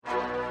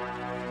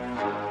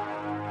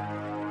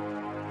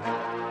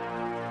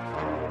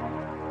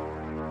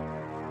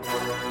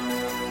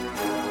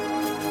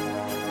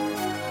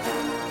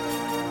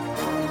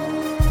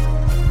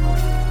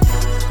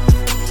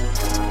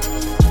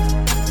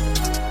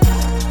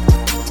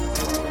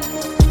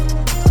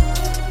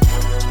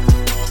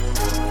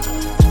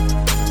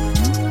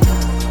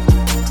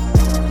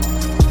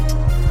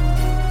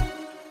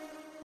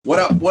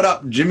what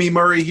up? Jimmy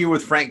Murray here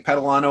with Frank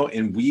Pedalano,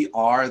 and we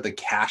are the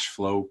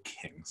CashFlow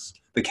Kings.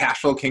 The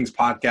CashFlow Kings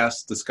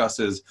podcast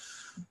discusses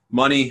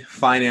money,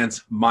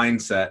 finance,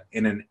 mindset,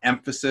 and an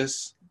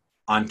emphasis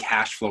on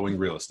cash flowing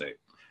real estate.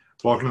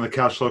 Welcome to the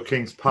CashFlow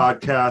Kings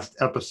podcast,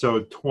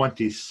 episode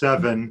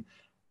 27.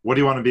 What do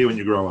you want to be when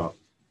you grow up?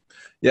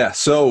 Yeah,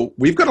 so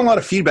we've got a lot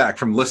of feedback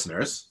from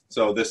listeners.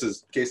 So this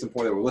is case in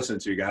point that we're listening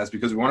to you guys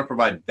because we want to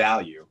provide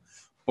value.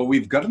 But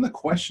we've gotten the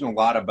question a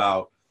lot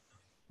about,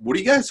 what do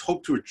you guys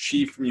hope to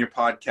achieve from your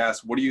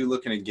podcast? What are you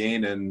looking to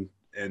gain,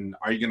 and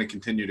are you going to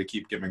continue to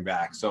keep giving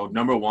back? So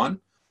number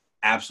one,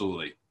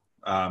 absolutely.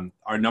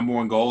 Our number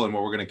one goal and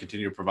what we're going to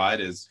continue to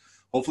provide is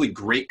hopefully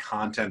great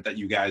content that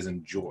you guys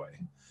enjoy.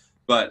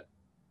 But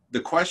the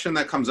question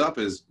that comes up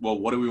is, well,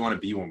 what do we want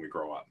to be when we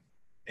grow up?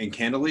 And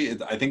candidly,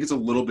 I think it's a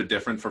little bit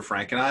different for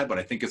Frank and I, but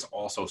I think it's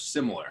also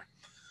similar.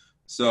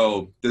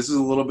 So this is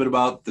a little bit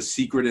about the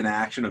secret in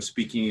action of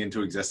speaking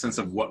into existence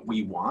of what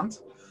we want.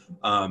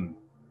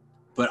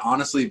 But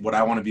honestly, what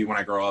I want to be when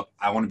I grow up,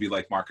 I want to be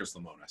like Marcus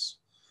Lemonis.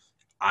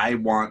 I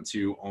want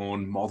to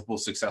own multiple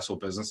successful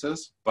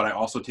businesses, but I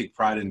also take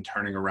pride in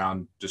turning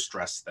around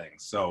distressed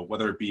things. So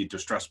whether it be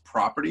distressed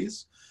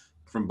properties,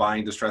 from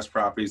buying distressed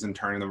properties and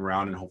turning them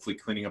around and hopefully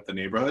cleaning up the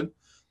neighborhood.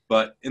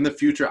 But in the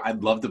future,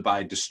 I'd love to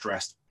buy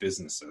distressed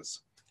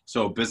businesses.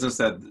 So businesses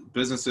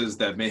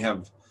that may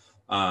have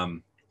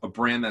a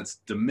brand that's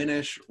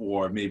diminished,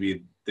 or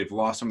maybe they've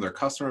lost some of their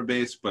customer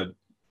base, but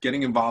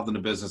getting involved in the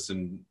business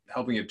and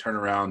helping it turn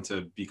around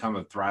to become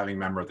a thriving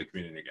member of the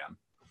community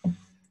again.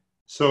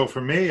 So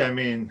for me, I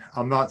mean,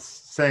 I'm not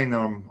saying that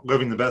I'm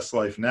living the best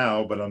life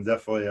now, but I'm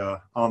definitely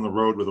on the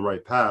road with the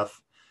right path.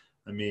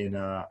 I mean,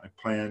 I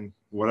plan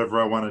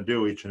whatever I want to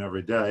do each and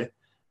every day.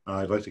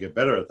 I'd like to get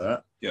better at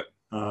that. Yep.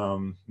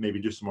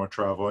 Maybe do some more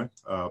traveling.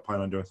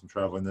 Plan on doing some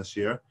traveling this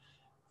year.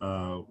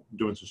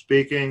 Doing some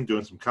speaking,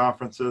 doing some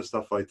conferences,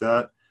 stuff like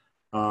that.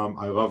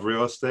 I love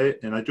real estate,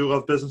 and I do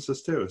love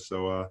businesses too.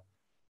 So,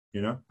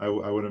 I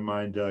wouldn't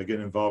mind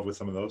getting involved with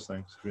some of those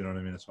things, if you know what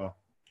I mean, as well.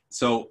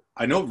 So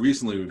I know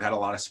recently we've had a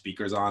lot of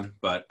speakers on,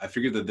 but I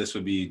figured that this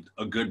would be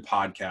a good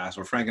podcast,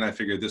 or Frank and I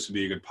figured this would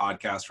be a good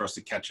podcast for us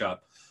to catch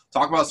up,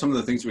 talk about some of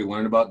the things we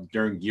learned about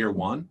during year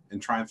one, and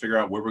try and figure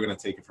out where we're going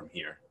to take it from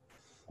here.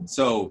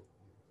 So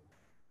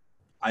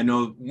I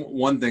know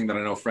one thing that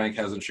I know Frank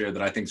hasn't shared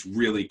that I think is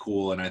really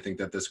cool, and I think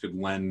that this could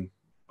lend,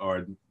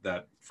 or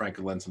that Frank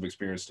could lend some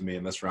experience to me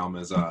in this realm,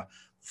 is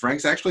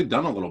Frank's actually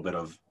done a little bit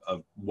of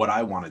what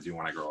I want to do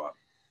when I grow up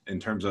in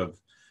terms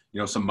of,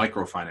 some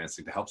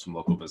microfinancing to help some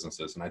local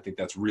businesses. And I think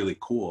that's really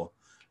cool.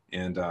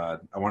 And I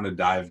want to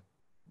dive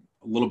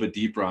a little bit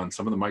deeper on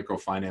some of the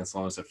microfinance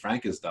loans that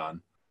Frank has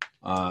done,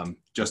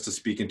 just to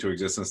speak into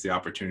existence the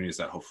opportunities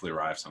that hopefully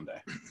arrive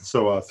someday.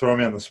 So throw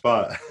me on the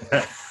spot.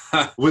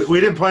 we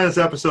didn't plan this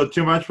episode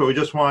too much, but we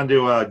just wanted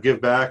to give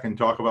back and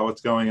talk about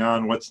what's going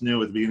on, what's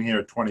new at the beginning here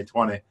of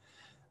 2020.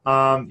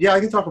 Yeah, I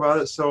can talk about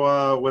it.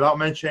 So without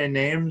mentioning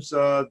names,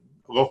 a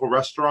local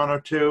restaurant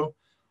or two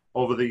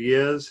over the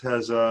years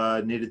has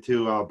needed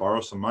to borrow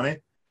some money,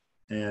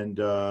 and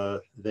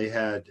they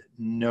had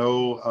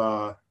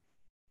no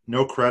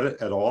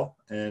credit at all.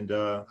 And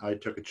I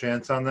took a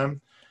chance on them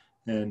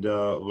and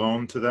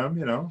loaned to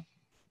them,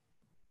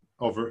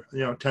 over,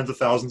 tens of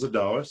thousands of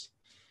dollars.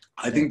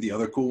 I think the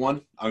other cool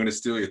one, I'm going to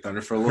steal your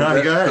thunder for a little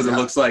bit, because it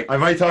looks like I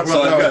might talk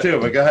about that one too,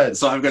 but go ahead.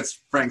 So I've got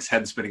Frank's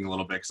head spinning a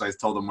little bit because I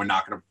told him we're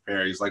not going to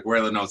prepare. He's like,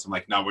 where are the notes? I'm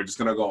like, no, we're just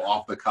going to go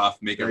off the cuff,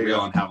 make it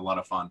real, and have a lot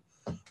of fun.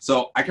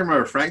 So I can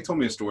remember Frank told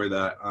me a story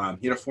that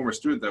he had a former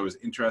student that was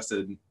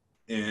interested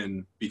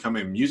in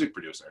becoming a music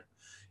producer.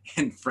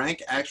 And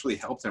Frank actually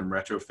helped him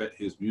retrofit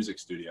his music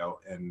studio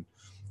and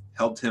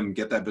helped him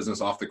get that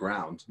business off the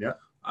ground. Yeah.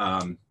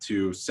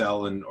 To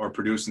sell or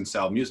produce and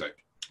sell music.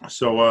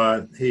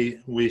 So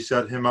we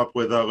set him up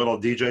with a little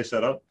DJ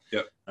setup.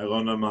 Yep. I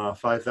loaned him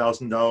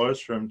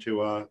 $5,000 for him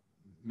to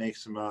make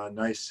some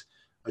nice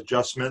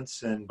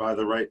adjustments and buy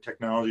the right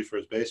technology for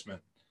his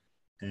basement.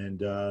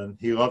 And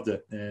he loved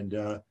it.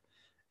 And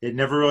it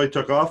never really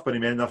took off, but he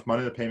made enough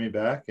money to pay me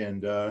back.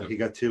 And he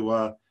got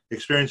to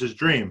experience his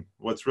dream.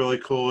 What's really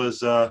cool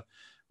is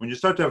when you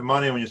start to have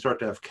money, when you start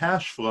to have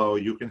cash flow,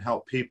 you can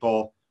help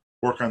people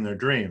work on their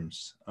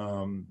dreams.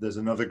 There's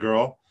another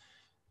girl.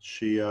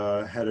 She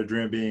had a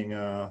dream of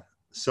being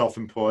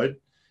self-employed,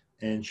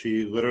 and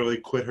she literally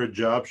quit her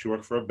job. She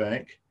worked for a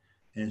bank,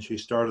 and she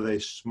started a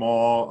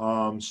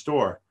small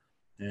store.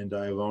 And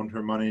I loaned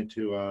her money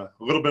a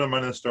little bit of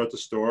money to start the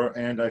store,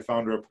 and I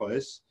found her a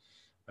place.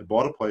 I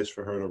bought a place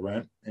for her to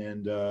rent,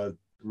 and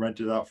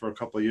rented out for a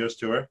couple of years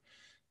to her.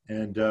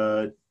 And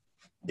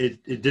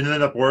it didn't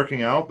end up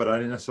working out, but I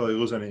didn't necessarily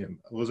lose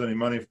any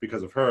money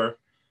because of her.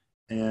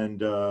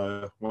 And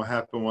what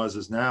happened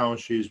is now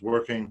she's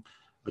working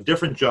a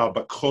different job,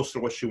 but close to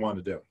what she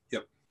wanted to do.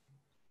 Yep.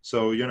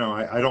 So,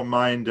 I don't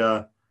mind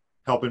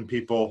helping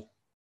people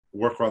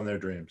work on their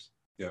dreams.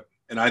 Yep.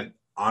 And I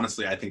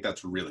think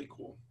that's really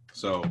cool.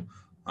 So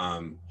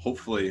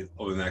hopefully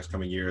over the next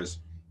coming years,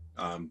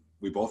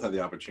 we both have the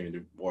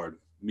opportunity or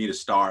me to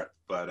start,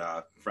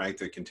 but Frank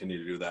to continue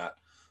to do that.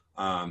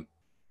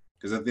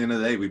 Because at the end of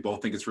the day, we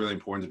both think it's really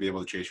important to be able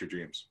to chase your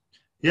dreams.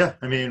 Yeah,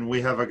 I mean,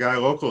 we have a guy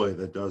locally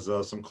that does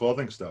some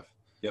clothing stuff.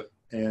 Yep.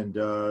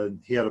 And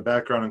he had a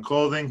background in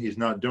clothing. He's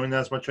not doing that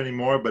as much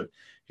anymore, but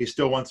he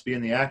still wants to be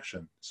in the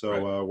action.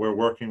 So we're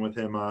working with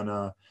him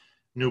on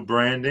new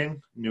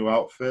branding, new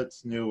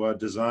outfits, new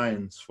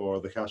designs for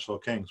the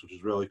CashFlow Kings, which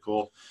is really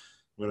cool.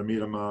 We're going to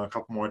meet him a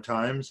couple more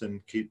times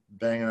and keep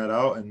banging that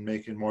out and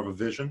making more of a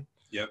vision.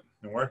 Yep.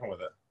 And working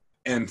with it.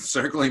 And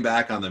circling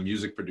back on the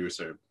music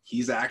producer,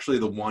 he's actually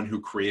the one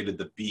who created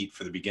the beat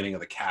for the beginning of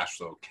the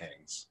CashFlow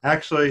Kings.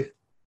 Actually,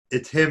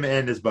 it's him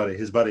and his buddy.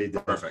 His buddy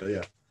did. Perfect.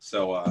 Yeah.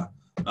 So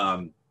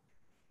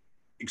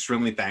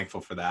extremely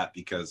thankful for that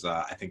because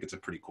I think it's a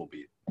pretty cool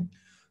beat.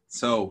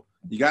 So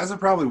you guys are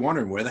probably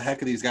wondering, where the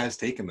heck are these guys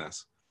taking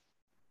this?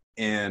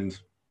 And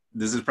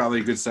this is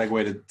probably a good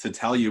segue to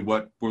tell you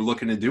what we're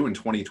looking to do in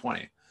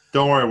 2020.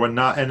 Don't worry, we're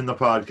not ending the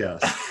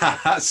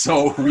podcast.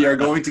 So we are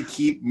going to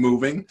keep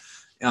moving.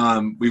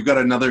 We've got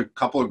another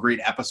couple of great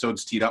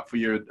episodes teed up for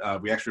you.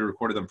 We actually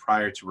recorded them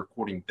prior to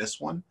recording this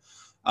one.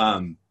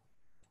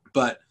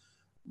 But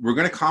we're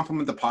going to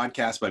complement the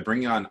podcast by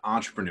bringing on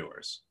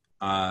entrepreneurs.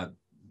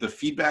 The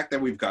feedback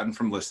that we've gotten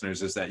from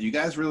listeners is that you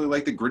guys really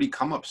like the gritty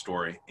come-up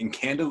story. And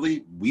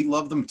candidly, we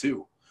love them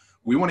too.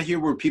 We want to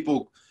hear where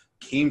people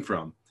came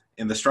from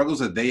and the struggles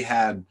that they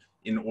had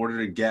in order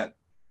to get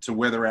to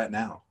where they're at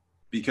now.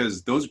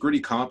 Because those gritty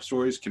come-up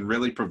stories can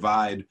really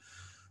provide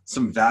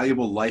some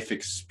valuable life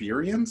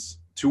experience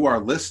to our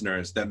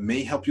listeners that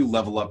may help you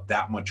level up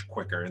that much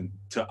quicker. And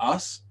to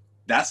us,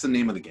 that's the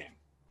name of the game.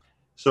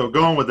 So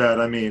going with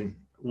that, I mean,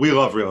 we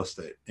love real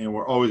estate, and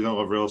we're always going to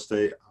love real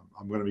estate.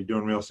 I'm going to be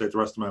doing real estate the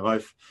rest of my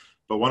life.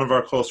 But one of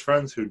our close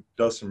friends who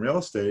does some real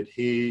estate,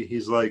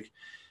 he's like,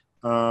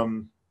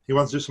 he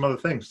wants to do some other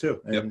things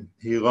too. And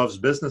he loves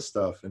business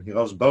stuff, and he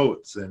loves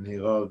boats, and he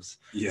loves,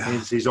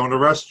 he's owned a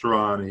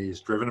restaurant.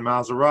 He's driven a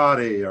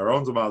Maserati or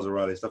owns a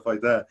Maserati, stuff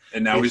like that.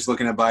 And now he's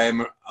looking at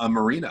buying a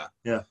marina.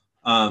 Yeah.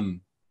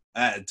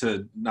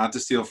 To not to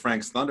steal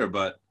Frank's thunder,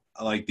 but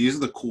like, these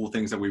are the cool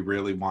things that we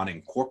really want to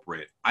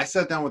incorporate. I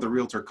sat down with a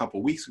realtor a couple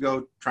of weeks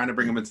ago, trying to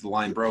bring him into the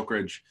line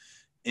brokerage.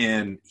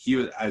 And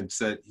he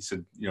said,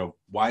 you know,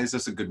 why is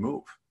this a good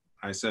move?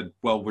 I said,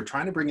 well, we're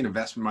trying to bring in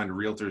investment-minded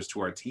realtors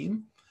to our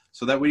team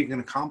so that we can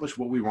accomplish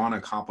what we want to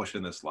accomplish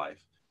in this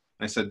life.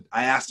 And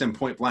I asked him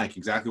point blank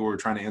exactly what we're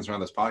trying to answer on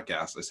this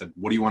podcast. I said,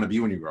 what do you want to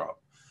be when you grow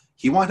up?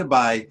 He wanted to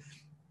buy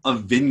a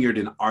vineyard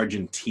in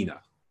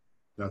Argentina.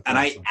 That's awesome.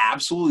 I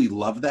absolutely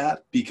love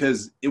that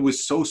because it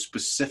was so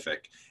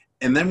specific.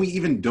 And then we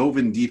even dove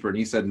in deeper, and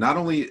he said, not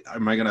only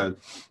am I going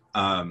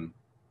to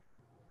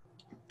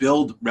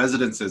build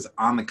residences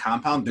on the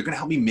compound, they're going to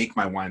help me make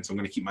my wine, so I'm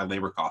going to keep my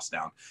labor costs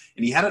down.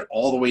 And he had it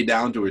all the way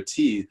down to a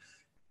T,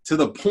 to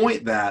the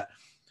point that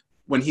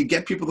when he'd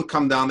get people to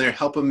come down there,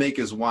 help him make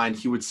his wine,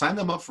 he would sign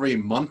them up for a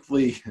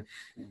monthly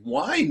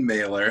wine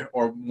mailer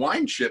or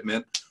wine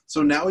shipment.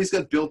 So now he's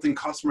got built-in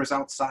customers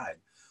outside.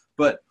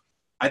 But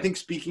I think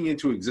speaking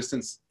into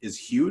existence is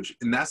huge,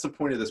 and that's the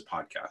point of this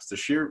podcast, to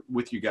share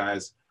with you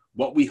guys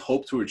what we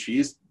hope to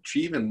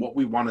achieve and what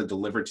we want to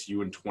deliver to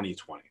you in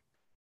 2020.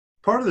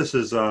 Part of this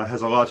is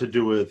has a lot to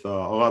do with a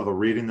lot of the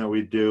reading that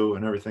we do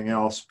and everything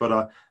else.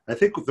 But I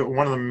think that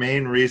one of the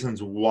main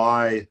reasons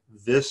why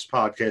this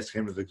podcast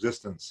came into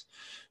existence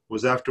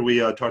was after we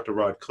talked to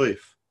Rod Cleef.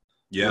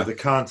 Yeah. The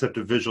concept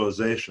of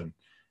visualization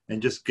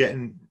and just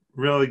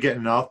really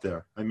getting out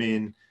there. I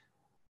mean,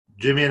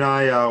 Jimmy and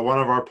I, one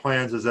of our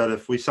plans is that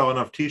if we sell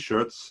enough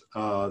T-shirts,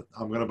 I'm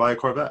going to buy a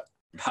Corvette.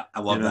 I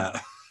love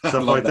that.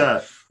 Stuff like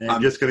that. And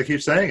I'm just going to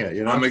keep saying it,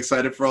 you know? I'm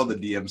excited for all the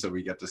DMs that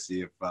we get to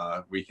see if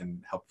we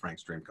can help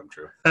Frank's dream come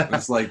true.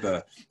 It's like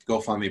the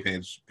GoFundMe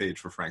page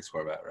for Frank's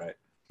Corvette, right?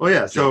 Well,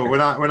 yeah. So we're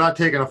not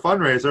taking a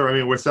fundraiser. I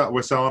mean,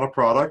 we're selling a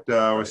product.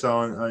 We're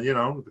selling,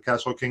 the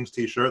CashFlow Kings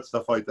T-shirts,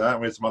 stuff like that.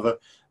 And we have some other,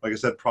 like I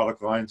said,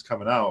 product lines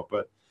coming out.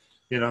 But,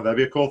 that'd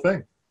be a cool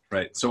thing.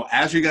 Right. So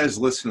as you guys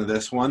listen to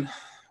this one,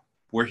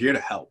 we're here to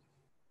help.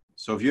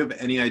 So if you have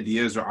any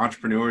ideas or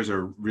entrepreneurs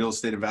or real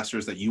estate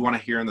investors that you want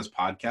to hear in this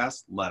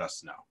podcast, let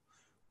us know.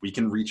 We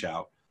can reach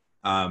out.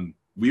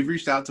 We've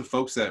reached out to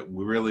folks that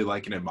we really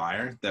like and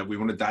admire that we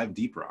want to dive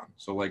deeper on.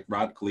 So like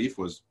Rod Cleef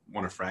was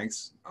one of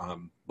Frank's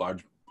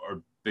large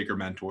or bigger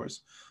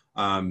mentors.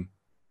 And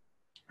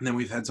then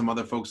we've had some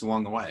other folks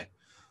along the way.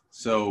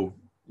 So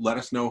let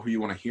us know who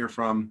you want to hear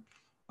from.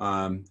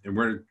 And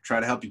we're going to try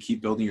to help you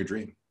keep building your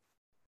dream.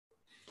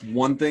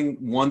 One thing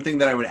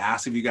that I would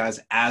ask of you guys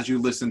as you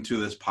listen to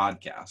this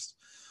podcast,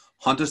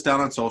 hunt us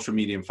down on social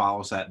media and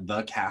follow us at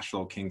the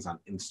CashFlow Kings on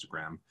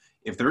Instagram.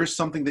 If there is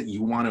something that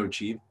you want to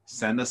achieve,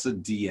 send us a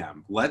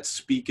DM. Let's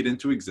speak it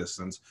into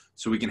existence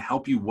so we can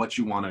help you what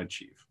you want to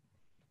achieve.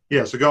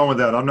 Yeah, so going with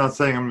that, I'm not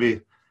saying I'm going to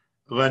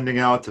be lending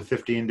out to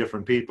 15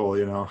 different people,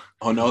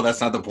 Oh, no,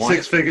 that's not the point.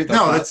 6 figures.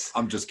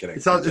 I'm just kidding.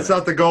 It's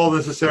not the goal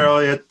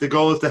necessarily. The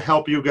goal is to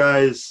help you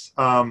guys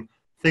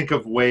think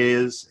of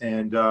ways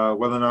and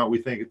whether or not we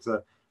think it's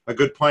a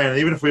good plan. And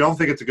even if we don't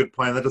think it's a good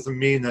plan, that doesn't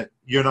mean that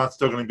you're not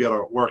still going to be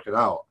able to work it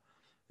out.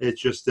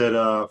 It's just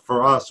that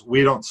for us,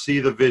 we don't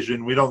see the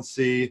vision. We don't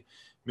see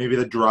maybe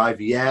the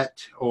drive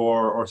yet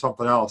or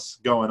something else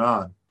going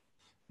on.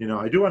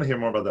 I do want to hear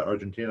more about the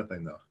Argentina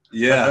thing, though.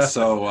 Yeah.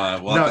 So,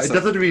 no, it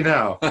doesn't have to be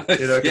now. It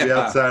could be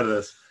outside of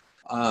this.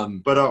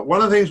 But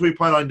one of the things we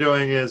plan on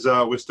doing is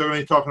we're still going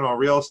to be talking about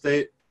real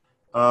estate.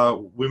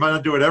 We might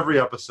not do it every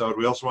episode.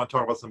 We also want to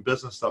talk about some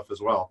business stuff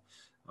as well.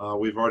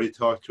 We've already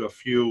talked to a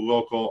few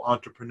local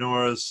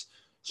entrepreneurs,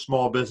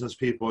 small business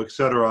people,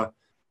 etc.,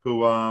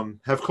 who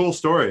have cool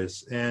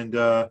stories. And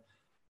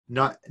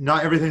not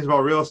everything's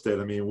about real estate.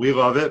 I mean, we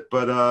love it,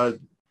 but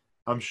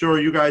I'm sure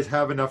you guys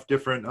have enough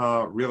different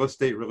real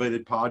estate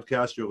related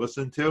podcasts you're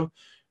listening to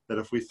that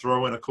if we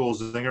throw in a cool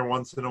zinger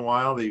once in a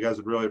while that you guys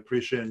would really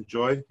appreciate and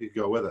enjoy, you'd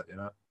go with it,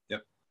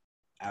 Yep,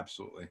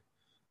 absolutely.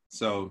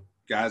 So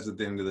guys, at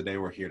the end of the day,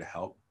 we're here to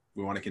help.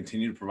 We want to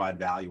continue to provide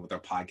value with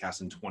our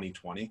podcast in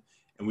 2020,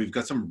 and we've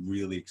got some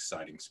really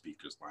exciting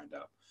speakers lined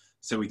up.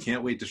 So we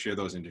can't wait to share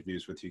those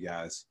interviews with you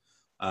guys.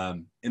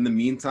 In the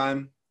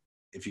meantime,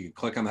 if you could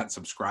click on that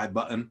subscribe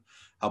button,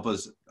 help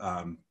us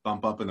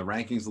bump up in the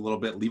rankings a little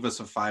bit, leave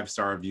us a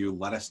 5-star review,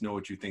 let us know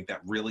what you think.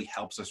 That really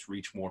helps us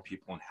reach more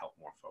people and help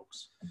more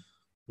folks.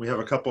 We have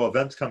a couple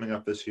events coming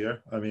up this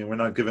year. I mean, we're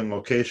not giving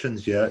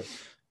locations yet,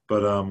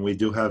 but we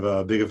do have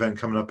a big event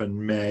coming up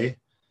in May.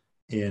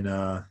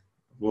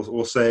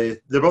 We'll say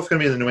they're both going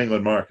to be in the New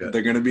England market.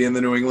 They're going to be in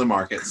the New England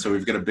market. So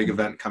we've got a big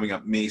event coming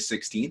up May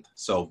 16th.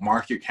 So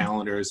mark your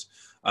calendars.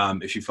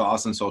 If you follow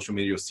us on social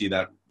media, you'll see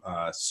that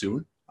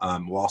soon.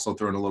 We'll also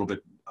throw in a little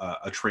bit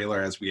a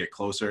trailer as we get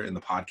closer in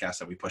the podcast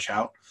that we push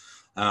out.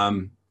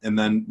 And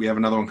then we have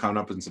another one coming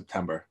up in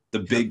September. The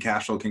big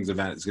CashFlow Kings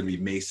event is going to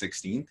be May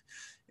 16th.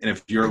 And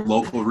if you're a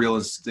local real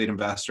estate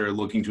investor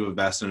looking to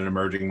invest in an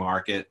emerging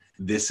market,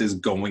 this is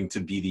going to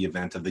be the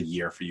event of the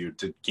year for you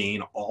to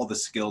gain all the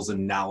skills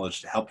and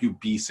knowledge to help you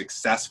be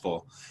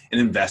successful in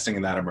investing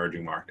in that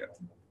emerging market.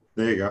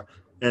 There you go.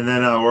 And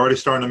then we're already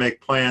starting to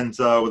make plans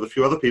with a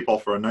few other people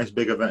for a nice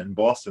big event in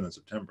Boston in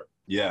September.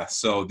 Yeah,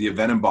 so the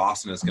event in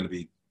Boston is going to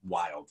be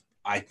wild.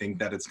 I think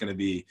that it's going to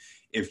be,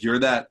 if you're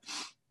that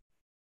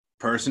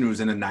person who's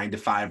in a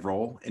 9-to-5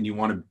 role and you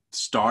want to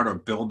start or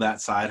build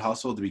that side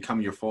hustle to become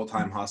your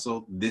full-time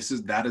hustle,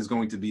 that is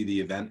going to be the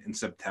event in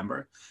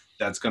September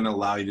that's going to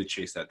allow you to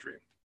chase that dream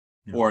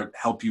or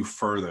help you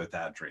further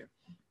that dream.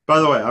 By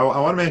the way, I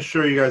want to make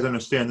sure you guys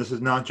understand this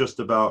is not just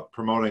about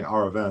promoting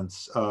our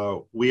events.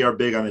 We are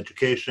big on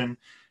education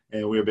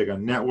and we are big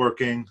on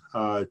networking.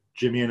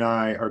 Jimmy and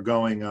I are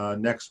going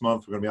next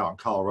month. We're going to be out in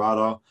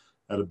Colorado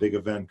at a big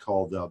event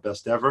called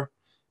Best Ever.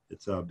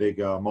 It's a big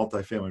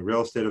multifamily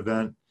real estate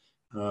event.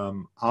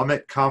 I'm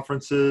at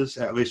conferences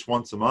at least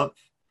once a month.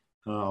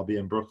 I'll be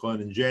in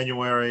Brooklyn in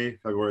January.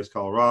 February is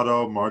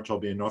Colorado. March, I'll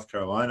be in North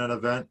Carolina at an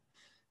event.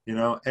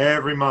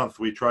 Every month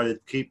we try to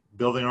keep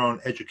building our own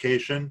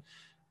education.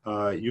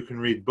 You can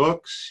read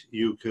books.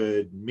 You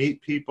could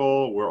meet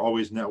people. We're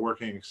always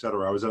networking,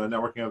 etc. I was at a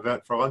networking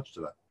event for lunch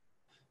today.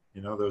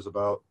 There was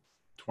about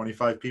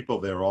 25 people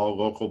there, all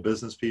local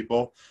business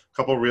people, a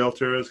couple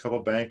realtors, a couple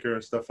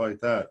bankers, stuff like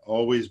that.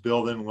 Always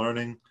building,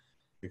 learning,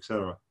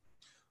 etc.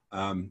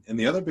 And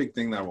the other big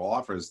thing that we'll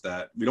offer is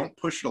that we don't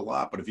push it a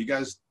lot, but if you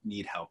guys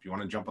need help, you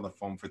want to jump on the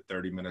phone for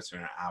 30 minutes or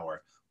an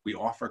hour, we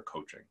offer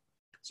coaching.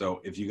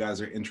 So if you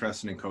guys are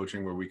interested in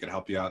coaching where we could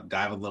help you out,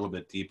 dive a little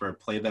bit deeper,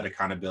 play that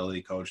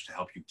accountability coach to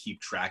help you keep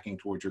tracking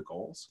towards your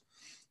goals,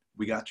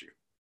 we got you.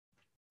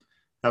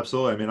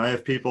 Absolutely. I mean, I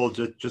have people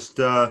just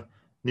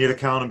need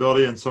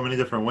accountability in so many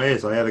different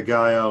ways. I had a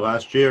guy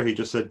last year, he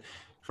just said,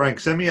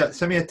 Frank, send me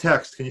a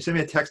text. Can you send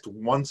me a text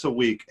once a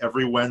week,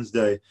 every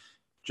Wednesday,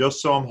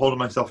 just so I'm holding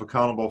myself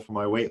accountable for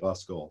my weight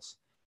loss goals?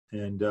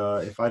 And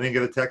if I didn't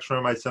get a text from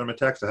him, I'd send him a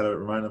text. I had it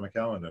reminded on my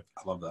calendar.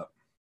 I love that.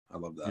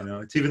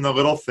 It's even the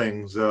little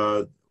things.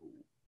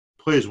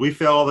 Please, we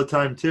fail all the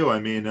time too. I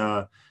mean,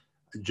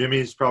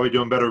 Jimmy's probably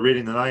doing better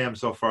reading than I am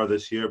so far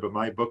this year, but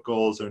my book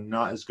goals are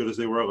not as good as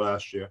they were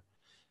last year.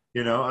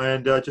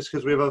 And just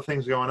because we have other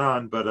things going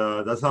on,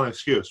 but that's not an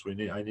excuse.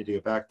 I need to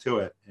get back to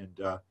it. And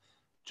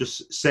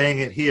just saying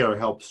it here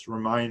helps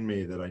remind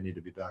me that I need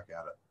to be back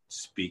at it.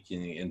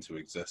 Speaking it into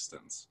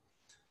existence.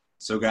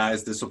 So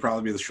guys, this will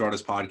probably be the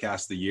shortest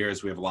podcast of the year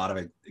as we have a lot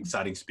of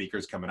exciting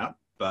speakers coming up,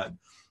 but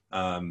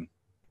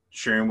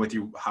sharing with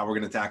you how we're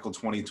going to tackle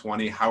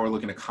 2020, how we're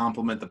looking to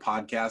complement the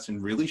podcast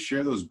and really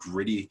share those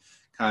gritty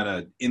kind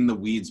of in the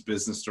weeds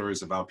business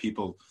stories of how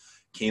people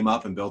came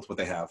up and built what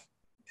they have.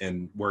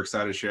 And we're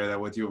excited to share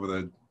that with you over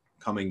the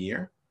coming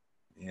year.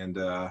 And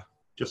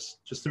just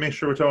to make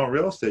sure we're talking about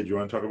real estate, you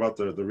want to talk about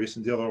the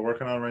recent deal that we're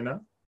working on right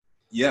now?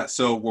 Yeah,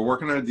 so we're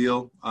working on a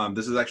deal.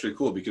 This is actually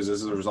cool because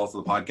this is a result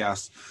of the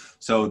podcast.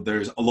 So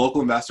there's a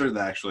local investor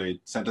that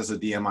actually sent us a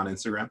DM on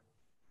Instagram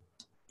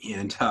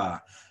and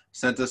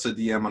sent us a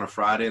DM on a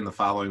Friday, and the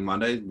following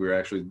Monday,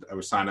 I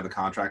was signing the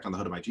contract on the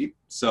hood of my Jeep.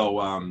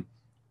 So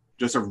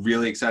just a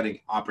really exciting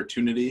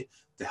opportunity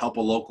to help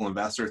a local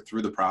investor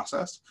through the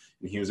process.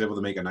 And he was able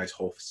to make a nice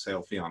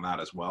wholesale fee on that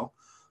as well.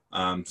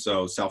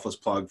 So selfless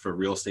plug for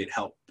real estate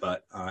help.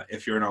 But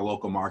if you're in our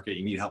local market,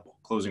 you need help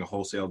closing a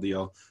wholesale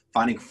deal,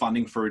 finding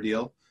funding for a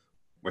deal,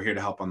 we're here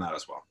to help on that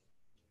as well.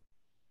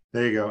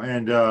 There you go.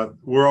 And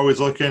we're always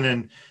looking,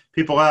 and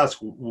people ask,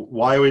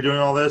 why are we doing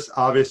all this?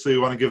 Obviously, we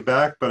want to give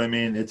back, but I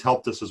mean, it's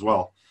helped us as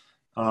well.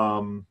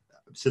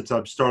 Since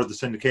I've started the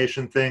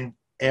syndication thing,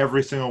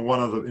 every single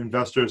one of the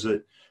investors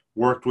that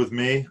worked with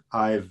me,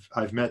 I've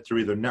met through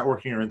either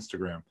networking or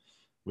Instagram,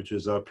 which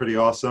is pretty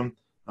awesome.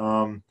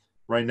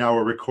 Right now,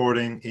 we're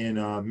recording in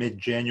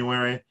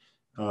mid-January.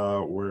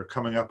 We're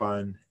coming up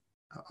on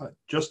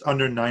just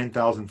under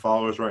 9,000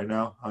 followers right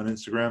now on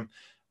Instagram.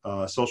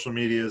 Social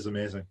media is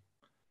amazing.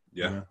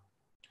 Yeah.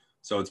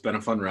 So it's been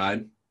a fun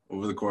ride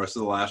over the course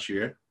of the last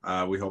year.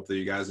 We hope that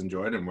you guys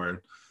enjoyed, and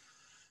we're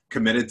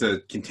committed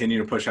to continue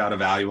to push out a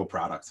valuable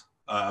product,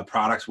 a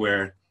product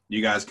where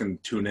you guys can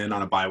tune in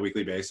on a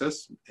bi-weekly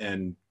basis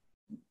and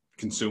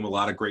consume a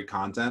lot of great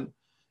content,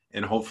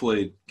 and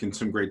hopefully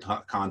consume great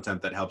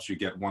content that helps you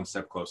get one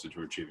step closer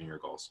to achieving your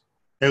goals.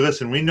 Hey,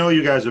 listen, we know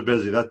you guys are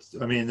busy.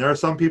 There are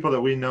some people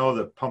that we know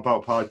that pump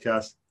out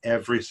podcasts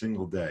every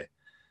single day.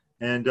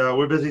 And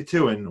we're busy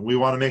too, and we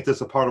want to make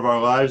this a part of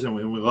our lives, and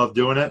we love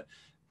doing it.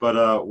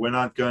 But we're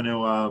not going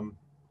to.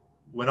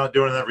 We're not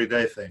doing an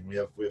everyday thing. We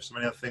have so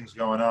many other things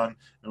going on,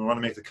 and we want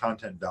to make the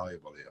content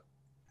valuable to you.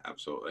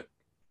 Absolutely.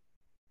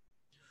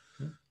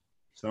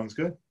 Sounds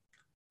good.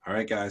 All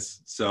right,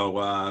 guys.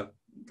 So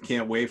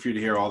can't wait for you to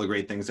hear all the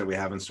great things that we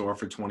have in store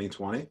for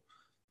 2020.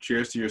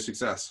 Cheers to your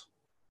success.